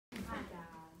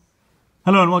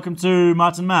Hello and welcome to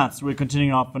Martin Maths. We're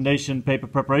continuing our foundation paper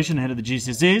preparation ahead of the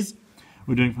GCSEs.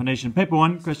 We're doing foundation paper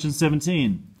 1, question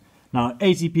 17. Now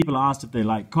 80 people are asked if they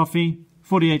like coffee.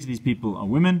 48 of these people are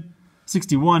women.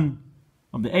 61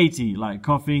 of the 80 like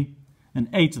coffee. And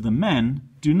 8 of the men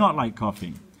do not like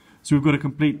coffee. So we've got to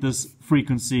complete this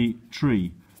frequency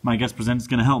tree. My guest presenter is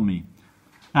going to help me.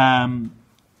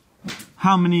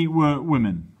 How many were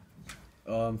women?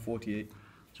 48.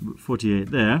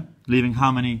 48 there, leaving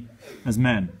how many as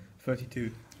men?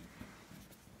 32.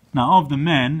 Now of the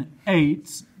men,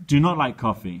 8 do not like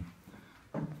coffee.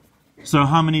 So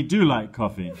how many do like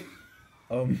coffee?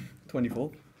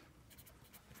 24.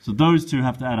 So those two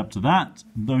have to add up to that.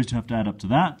 Those two have to add up to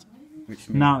that.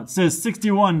 Now it says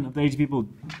 61 of the 80 people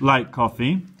like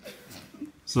coffee.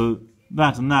 So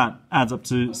that and that adds up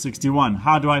to 61.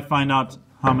 How do I find out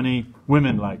how many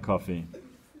women like coffee?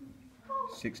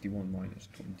 61 minus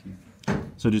 20.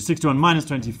 So do 61 minus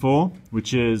 24,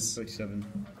 which is 37.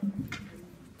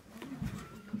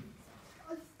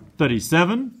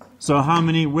 37. So how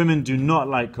many women do not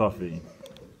like coffee?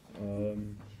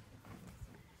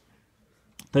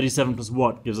 37 plus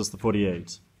what gives us the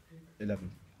 48?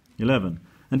 11. 11.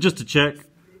 And just to check,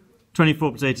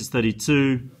 24 plus 8 is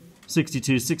 32,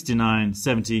 62, 69,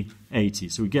 70, 80.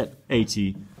 So we get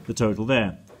 80, the total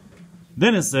there.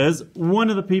 Then it says, one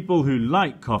of the people who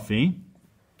like coffee,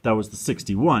 that was the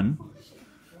 61,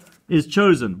 is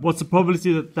chosen. What's the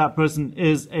probability that that person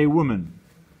is a woman?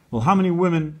 Well, how many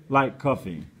women like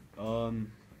coffee?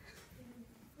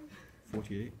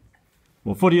 48.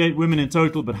 Well, 48 women in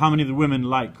total, but how many of the women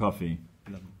like coffee?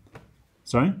 11.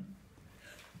 Sorry?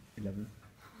 11.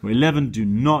 Well, 11 do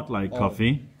not like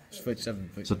coffee. It's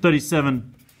 37. So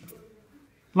 37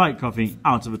 like coffee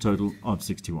out of a total of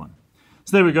 61.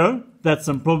 So there we go. That's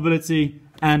some probability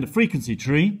and frequency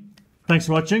tree. Thanks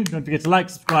for watching. Don't forget to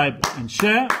like, subscribe and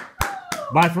share.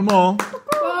 Bye from all.